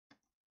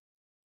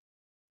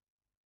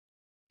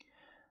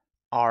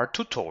Our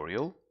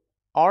tutorial,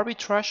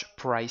 Arbitrage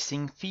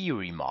Pricing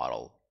Theory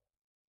Model.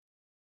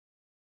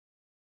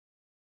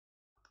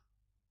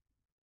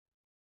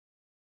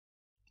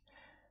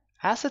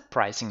 Asset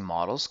pricing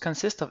models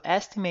consist of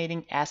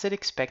estimating asset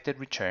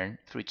expected return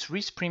through its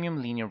risk-premium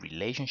linear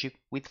relationship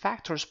with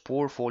factors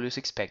portfolio's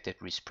expected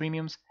risk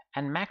premiums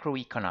and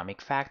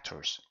macroeconomic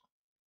factors.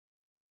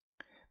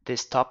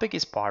 This topic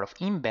is part of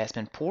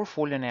investment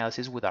portfolio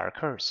analysis with our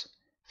course.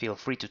 Feel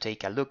free to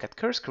take a look at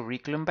course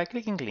curriculum by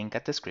clicking link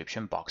at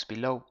description box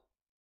below.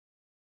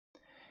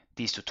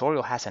 This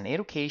tutorial has an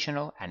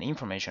educational and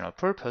informational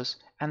purpose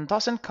and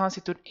doesn't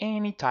constitute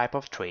any type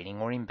of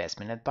trading or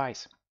investment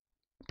advice.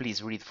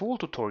 Please read full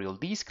tutorial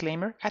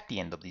disclaimer at the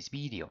end of this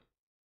video.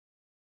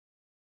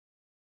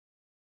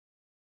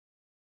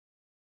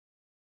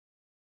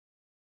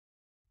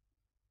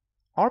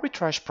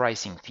 Arbitrage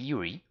pricing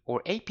theory,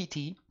 or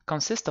APT,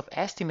 consists of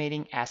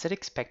estimating asset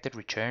expected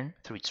return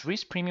through its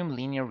risk-premium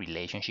linear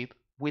relationship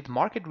with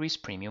market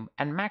risk premium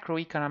and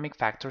macroeconomic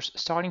factors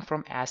starting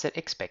from asset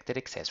expected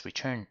excess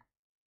return.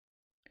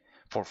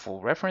 For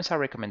full reference, I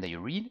recommend that you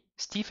read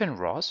Stephen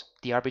Ross,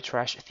 The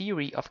Arbitrage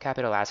Theory of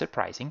Capital Asset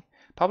Pricing,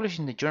 published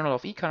in the Journal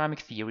of Economic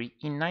Theory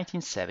in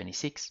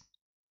 1976.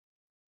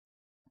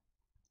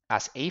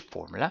 As a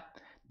formula,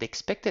 the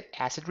expected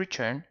asset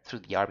return through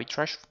the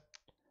arbitrage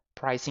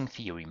pricing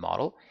theory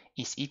model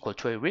is equal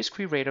to a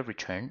risk-free rate of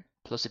return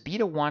plus a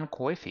beta 1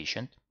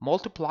 coefficient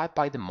multiplied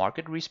by the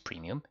market risk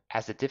premium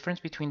as the difference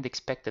between the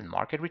expected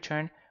market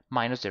return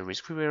minus the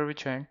risk-free rate of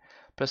return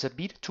plus a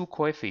beta 2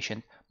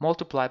 coefficient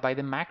multiplied by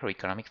the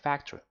macroeconomic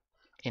factor.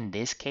 In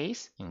this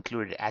case,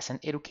 included as an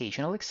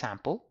educational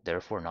example,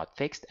 therefore not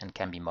fixed and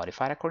can be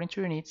modified according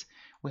to your needs,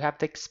 we have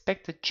the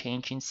expected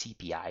change in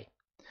CPI.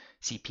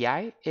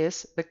 CPI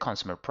is the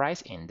consumer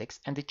price index,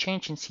 and the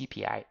change in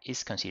CPI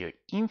is considered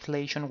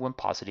inflation when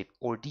positive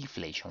or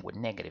deflation when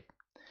negative,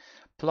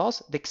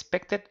 plus the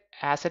expected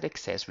asset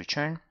excess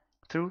return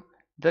through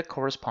the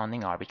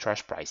corresponding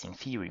arbitrage pricing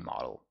theory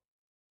model.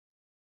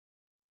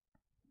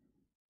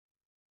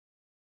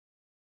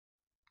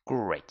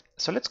 Great,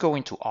 so let's go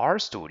into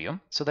RStudio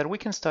so that we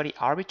can study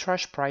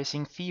arbitrage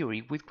pricing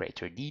theory with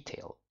greater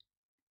detail.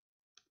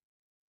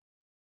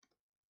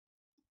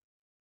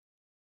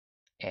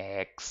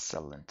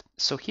 Excellent.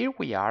 So here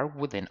we are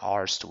within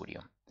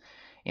RStudio.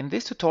 In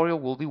this tutorial,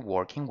 we'll be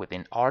working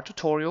within our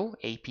tutorial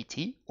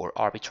APT, or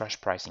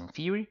Arbitrage Pricing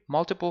Theory,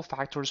 Multiple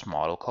Factors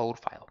Model code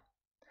file.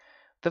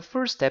 The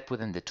first step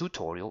within the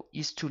tutorial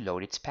is to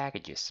load its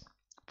packages.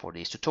 For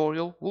this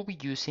tutorial, we'll be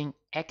using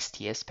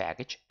XTS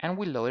package, and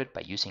we load it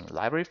by using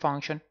library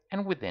function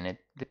and within it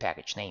the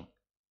package name.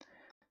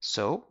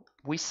 So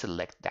we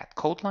select that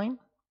code line,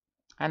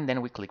 and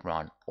then we click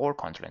Run or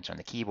Ctrl Enter on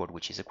the keyboard,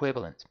 which is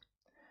equivalent.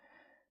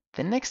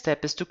 The next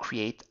step is to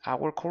create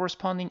our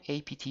corresponding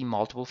APT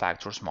multiple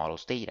factors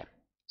models data.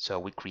 So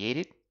we create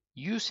it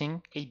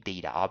using a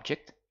data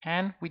object,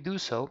 and we do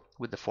so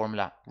with the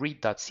formula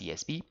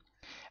read.csv,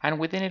 and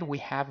within it we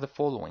have the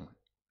following: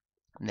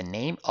 the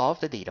name of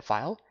the data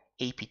file,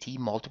 APT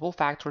multiple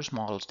factors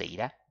models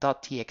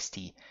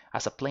data.txt,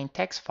 as a plain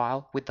text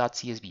file with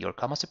 .csv or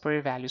comma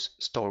separated values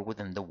stored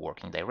within the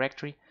working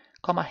directory,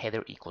 comma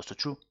header equals to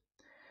true.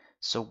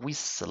 So we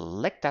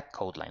select that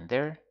code line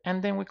there,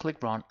 and then we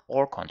click Run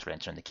or Ctrl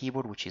Enter on the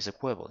keyboard, which is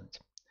equivalent.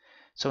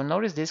 So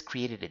notice this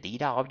created a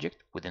data object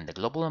within the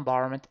global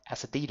environment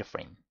as a data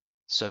frame.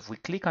 So if we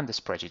click on the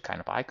spreadsheet kind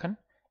of icon,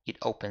 it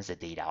opens the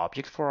data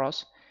object for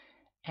us,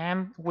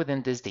 and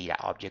within this data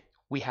object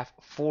we have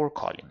 4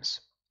 columns: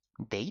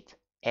 date,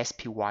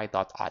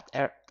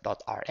 spy.rf,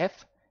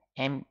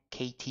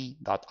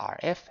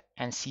 mkt.rf,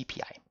 and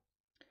CPI.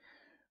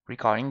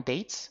 Regarding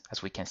dates,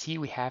 as we can see,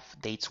 we have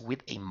dates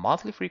with a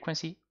monthly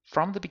frequency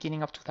from the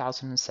beginning of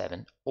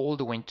 2007 all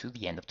the way to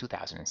the end of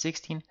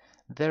 2016,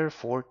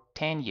 therefore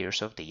 10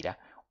 years of data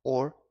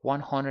or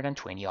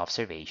 120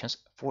 observations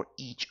for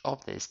each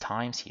of these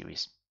time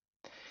series.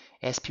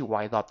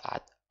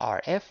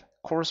 spy.rf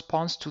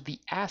corresponds to the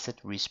asset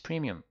risk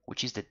premium,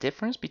 which is the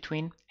difference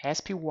between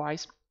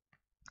SPY's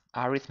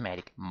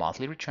arithmetic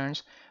monthly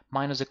returns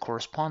minus the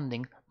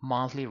corresponding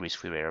monthly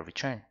risk-free rate of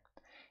return.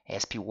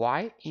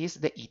 SPY is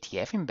the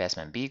ETF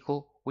investment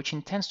vehicle which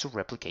intends to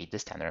replicate the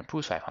Standard &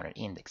 Poor's 500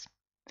 index.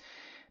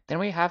 Then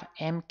we have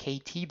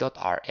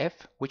mkt.rf,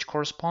 which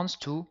corresponds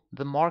to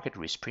the market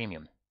risk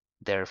premium.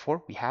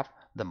 Therefore, we have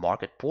the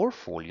market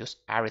portfolio's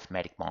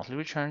arithmetic monthly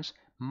returns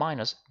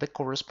minus the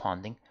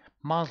corresponding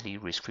monthly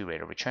risk-free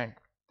rate of return.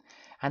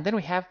 And then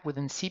we have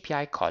within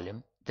CPI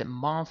column the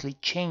monthly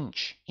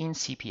change in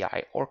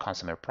CPI or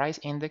consumer price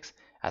index.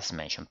 As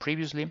mentioned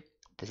previously,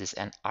 this is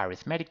an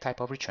arithmetic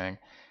type of return,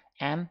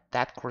 and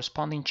that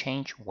corresponding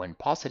change when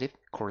positive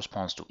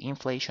corresponds to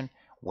inflation,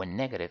 when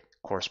negative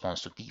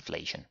corresponds to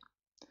deflation.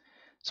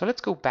 So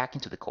let's go back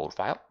into the code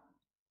file.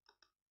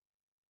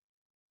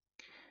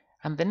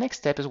 And the next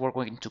step is we're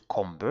going to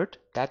convert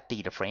that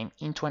data frame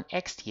into an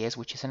XTS,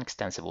 which is an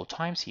extensible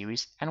time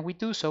series, and we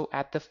do so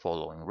at the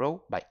following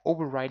row by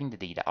overriding the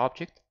data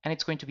object, and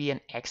it's going to be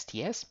an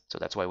XTS, so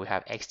that's why we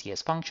have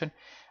XTS function,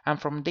 and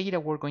from data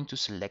we're going to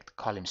select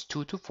columns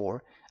 2 to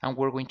 4, and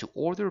we're going to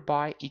order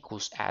by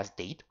equals as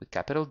date with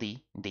capital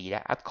D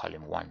data at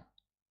column 1.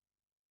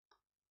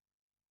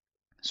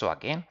 So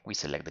again, we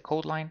select the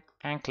code line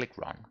and click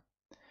run.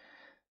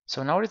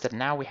 So notice that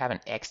now we have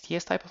an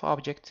XTS type of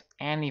object,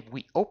 and if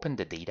we open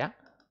the data,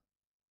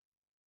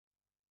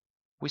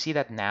 we see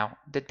that now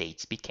the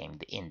dates became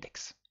the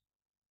index.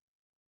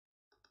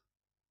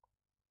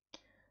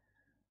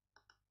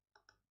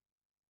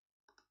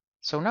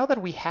 So now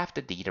that we have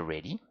the data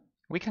ready,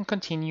 we can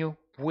continue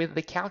with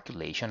the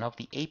calculation of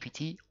the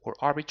APT or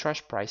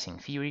arbitrage pricing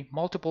theory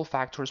multiple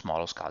factors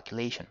models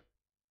calculation.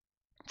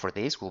 For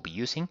this, we'll be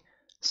using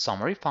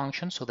summary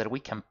function so that we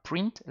can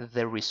print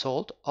the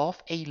result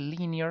of a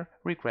linear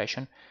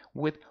regression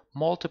with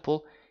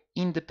multiple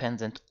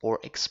independent or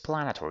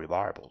explanatory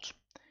variables.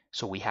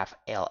 So we have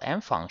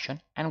lm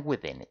function, and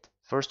within it,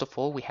 first of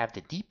all, we have the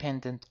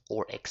dependent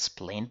or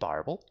explained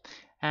variable,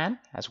 and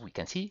as we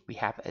can see, we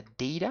have a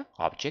data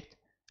object,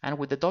 and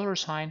with the dollar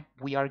sign,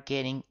 we are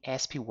getting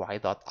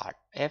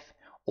spy.rf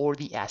or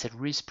the asset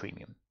risk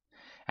premium.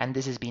 And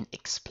this is being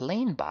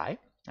explained by,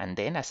 and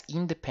then as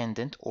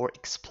independent or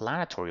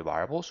explanatory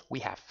variables, we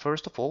have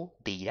first of all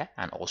data,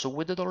 and also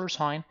with the dollar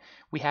sign,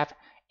 we have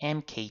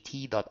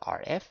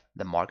mkt.rf,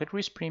 the market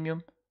risk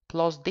premium,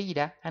 plus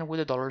data, and with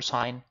the dollar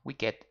sign, we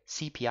get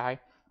CPI.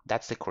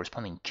 That's the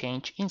corresponding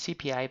change in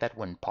CPI that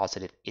when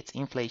positive, it's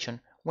inflation,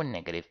 when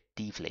negative,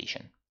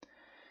 deflation.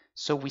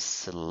 So we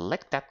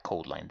select that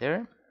code line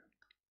there,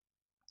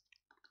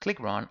 click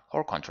run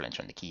or Control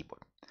Enter on the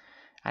keyboard.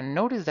 And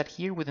notice that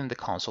here within the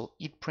console,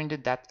 it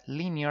printed that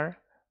linear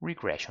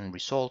regression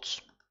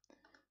results.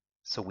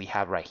 So we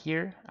have right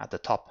here at the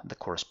top the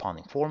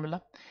corresponding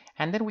formula,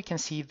 and then we can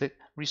see the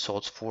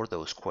results for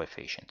those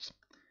coefficients.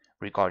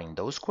 Regarding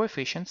those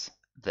coefficients,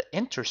 the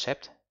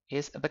intercept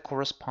is the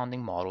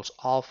corresponding model's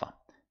alpha,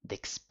 the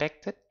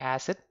expected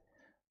asset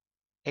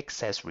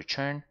excess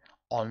return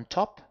on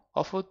top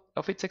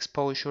of its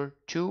exposure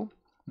to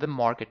the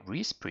market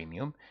risk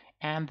premium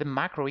and the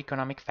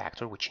macroeconomic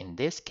factor, which in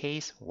this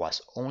case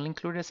was only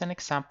included as an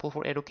example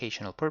for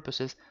educational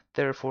purposes,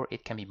 therefore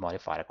it can be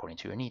modified according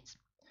to your needs.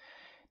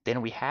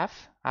 Then we have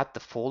at the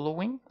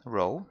following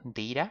row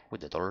data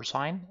with the dollar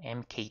sign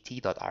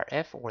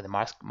mkt.rf or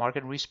the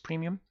market risk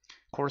premium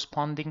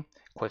corresponding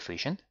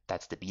coefficient,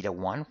 that's the beta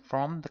 1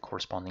 from the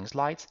corresponding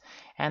slides,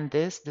 and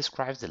this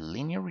describes the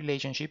linear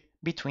relationship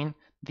between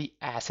the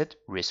asset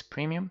risk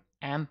premium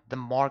and the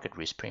market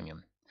risk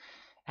premium.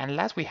 And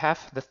last we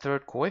have the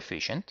third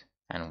coefficient,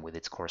 and with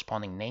its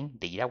corresponding name,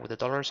 data with the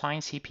dollar sign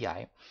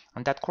CPI,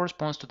 and that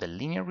corresponds to the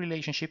linear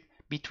relationship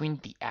between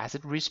the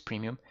asset risk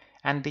premium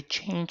and the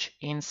change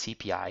in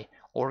CPI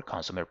or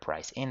consumer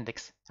price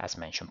index, as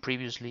mentioned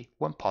previously,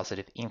 when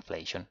positive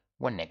inflation,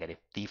 when negative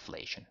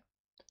deflation.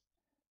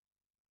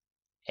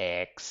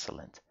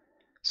 Excellent.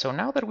 So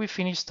now that we've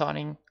finished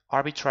studying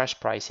arbitrage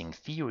pricing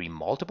theory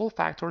multiple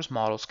factors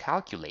models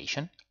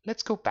calculation,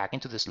 let's go back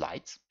into the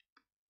slides.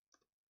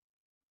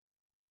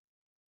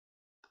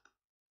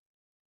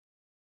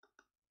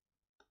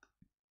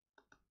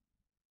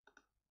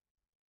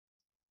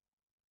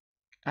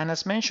 And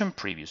as mentioned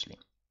previously,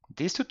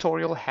 this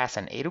tutorial has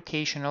an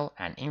educational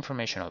and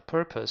informational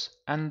purpose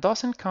and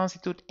doesn't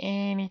constitute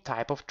any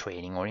type of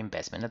trading or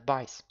investment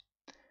advice.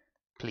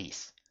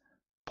 Please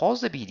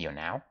pause the video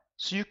now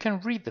so you can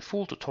read the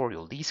full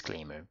tutorial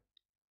disclaimer.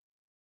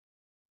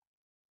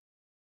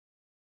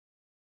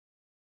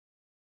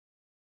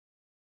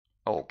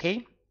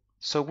 Okay,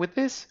 so with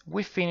this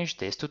we finished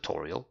this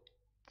tutorial.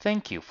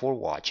 Thank you for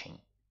watching.